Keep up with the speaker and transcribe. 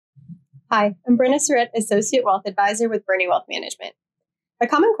Hi, I'm Brenna Surratt, Associate Wealth Advisor with Bernie Wealth Management. A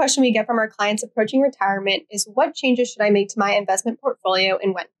common question we get from our clients approaching retirement is, what changes should I make to my investment portfolio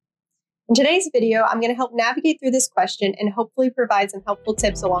and when? In today's video, I'm going to help navigate through this question and hopefully provide some helpful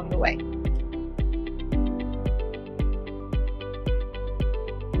tips along the way.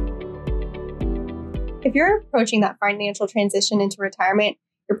 If you're approaching that financial transition into retirement,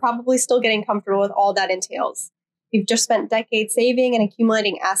 you're probably still getting comfortable with all that entails. You've just spent decades saving and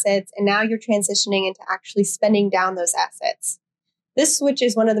accumulating assets, and now you're transitioning into actually spending down those assets. This switch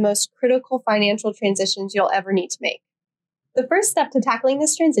is one of the most critical financial transitions you'll ever need to make. The first step to tackling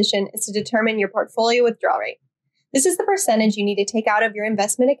this transition is to determine your portfolio withdrawal rate. This is the percentage you need to take out of your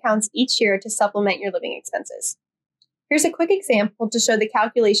investment accounts each year to supplement your living expenses. Here's a quick example to show the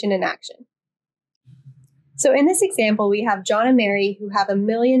calculation in action. So in this example, we have John and Mary who have $1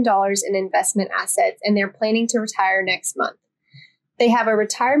 million in investment assets, and they're planning to retire next month. They have a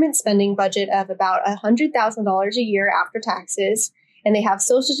retirement spending budget of about $100,000 a year after taxes, and they have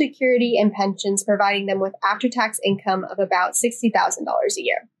Social Security and pensions providing them with after-tax income of about $60,000 a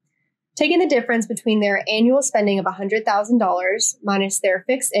year. Taking the difference between their annual spending of $100,000 minus their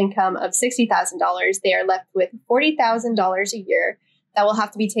fixed income of $60,000, they are left with $40,000 a year that will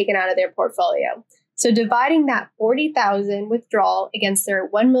have to be taken out of their portfolio. So dividing that $40,000 withdrawal against their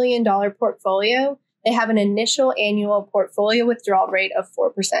 $1 million portfolio, they have an initial annual portfolio withdrawal rate of 4%.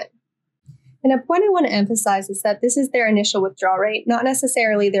 And a point I want to emphasize is that this is their initial withdrawal rate, not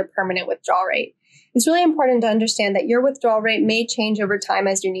necessarily their permanent withdrawal rate. It's really important to understand that your withdrawal rate may change over time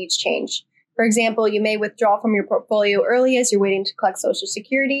as your needs change. For example, you may withdraw from your portfolio early as you're waiting to collect Social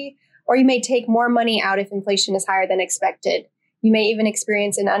Security, or you may take more money out if inflation is higher than expected. You may even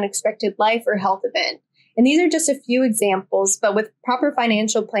experience an unexpected life or health event. And these are just a few examples, but with proper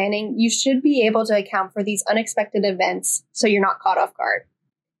financial planning, you should be able to account for these unexpected events so you're not caught off guard.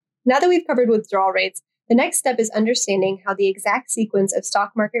 Now that we've covered withdrawal rates, the next step is understanding how the exact sequence of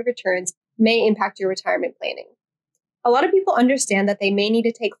stock market returns may impact your retirement planning. A lot of people understand that they may need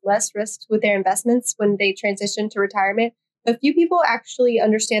to take less risks with their investments when they transition to retirement, but few people actually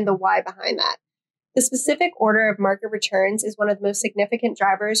understand the why behind that. The specific order of market returns is one of the most significant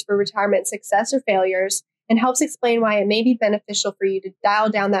drivers for retirement success or failures, and helps explain why it may be beneficial for you to dial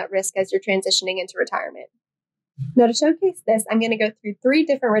down that risk as you're transitioning into retirement. Now, to showcase this, I'm going to go through 3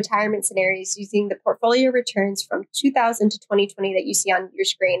 different retirement scenarios using the portfolio returns from 2000 to 2020 that you see on your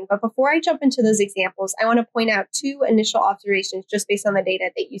screen. But before I jump into those examples, I want to point out 2 initial observations just based on the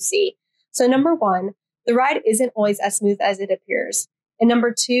data that you see. So number 1, the ride isn't always as smooth as it appears. And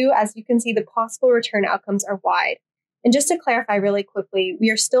number 2, as you can see, the possible return outcomes are wide. And just to clarify really quickly, we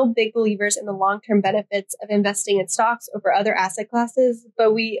are still big believers in the long-term benefits of investing in stocks over other asset classes,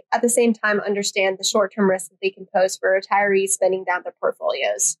 but we at the same time understand the short-term risks that they can pose for retirees spending down their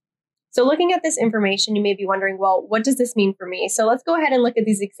portfolios. So looking at this information, you may be wondering, well, what does this mean for me? So let's go ahead and look at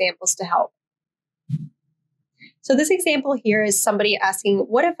these examples to help. So this example here is somebody asking,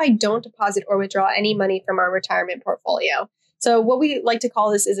 what if I don't deposit or withdraw any money from our retirement portfolio? So what we like to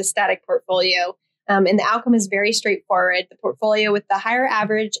call this is a static portfolio. And the outcome is very straightforward. The portfolio with the higher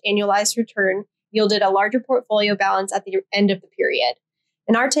average annualized return yielded a larger portfolio balance at the end of the period.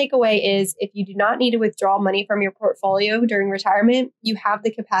 And our takeaway is, if you do not need to withdraw money from your portfolio during retirement, you have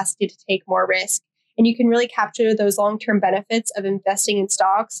the capacity to take more risk. And you can really capture those long-term benefits of investing in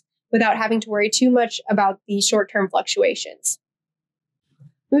stocks without having to worry too much about the short-term fluctuations.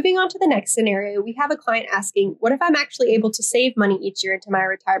 Moving on to the next scenario, we have a client asking, what if I'm actually able to save money each year into my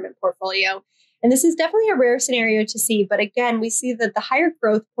retirement portfolio? And this is definitely a rare scenario to see, but again, we see that the higher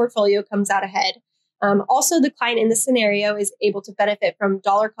growth portfolio comes out ahead. Also, the client in this scenario is able to benefit from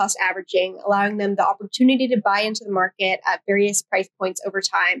dollar cost averaging, allowing them the opportunity to buy into the market at various price points over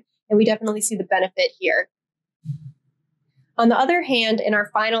time. And we definitely see the benefit here. On the other hand, in our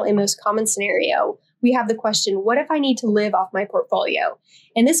final and most common scenario, we have the question, what if I need to live off my portfolio?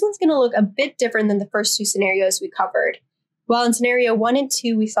 And this one's going to look a bit different than the first 2 scenarios we covered. While in scenario 1 and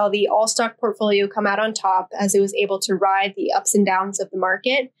 2, we saw the all-stock portfolio come out on top as it was able to ride the ups and downs of the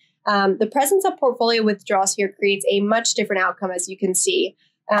market, the presence of portfolio withdrawals here creates a much different outcome, as you can see.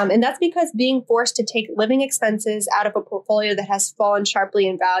 And that's because being forced to take living expenses out of a portfolio that has fallen sharply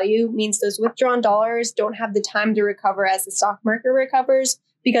in value means those withdrawn dollars don't have the time to recover as the stock market recovers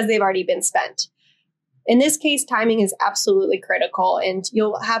because they've already been spent. In this case, timing is absolutely critical, and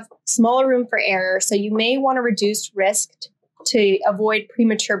you'll have smaller room for error, so you may want to reduce risk to avoid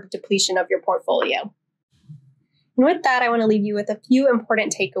premature depletion of your portfolio. And with that, I want to leave you with a few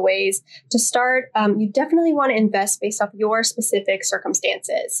important takeaways. To start, you definitely want to invest based off your specific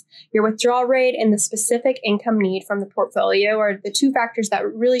circumstances. Your withdrawal rate and the specific income need from the portfolio are the two factors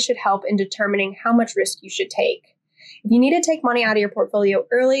that really should help in determining how much risk you should take. If you need to take money out of your portfolio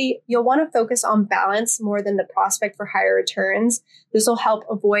early, you'll want to focus on balance more than the prospect for higher returns. This will help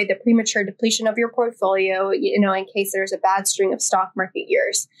avoid the premature depletion of your portfolio, in case there's a bad string of stock market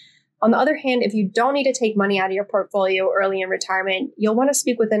years. On the other hand, if you don't need to take money out of your portfolio early in retirement, you'll want to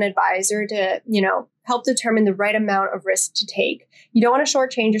speak with an advisor to, help determine the right amount of risk to take. You don't want to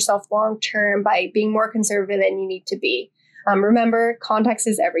shortchange yourself long term by being more conservative than you need to be. Remember, context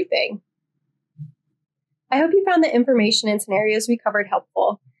is everything. I hope you found the information and scenarios we covered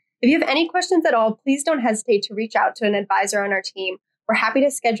helpful. If you have any questions at all, please don't hesitate to reach out to an advisor on our team. We're happy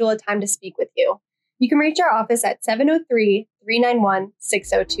to schedule a time to speak with you. You can reach our office at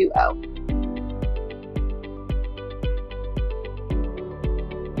 703-391-6020.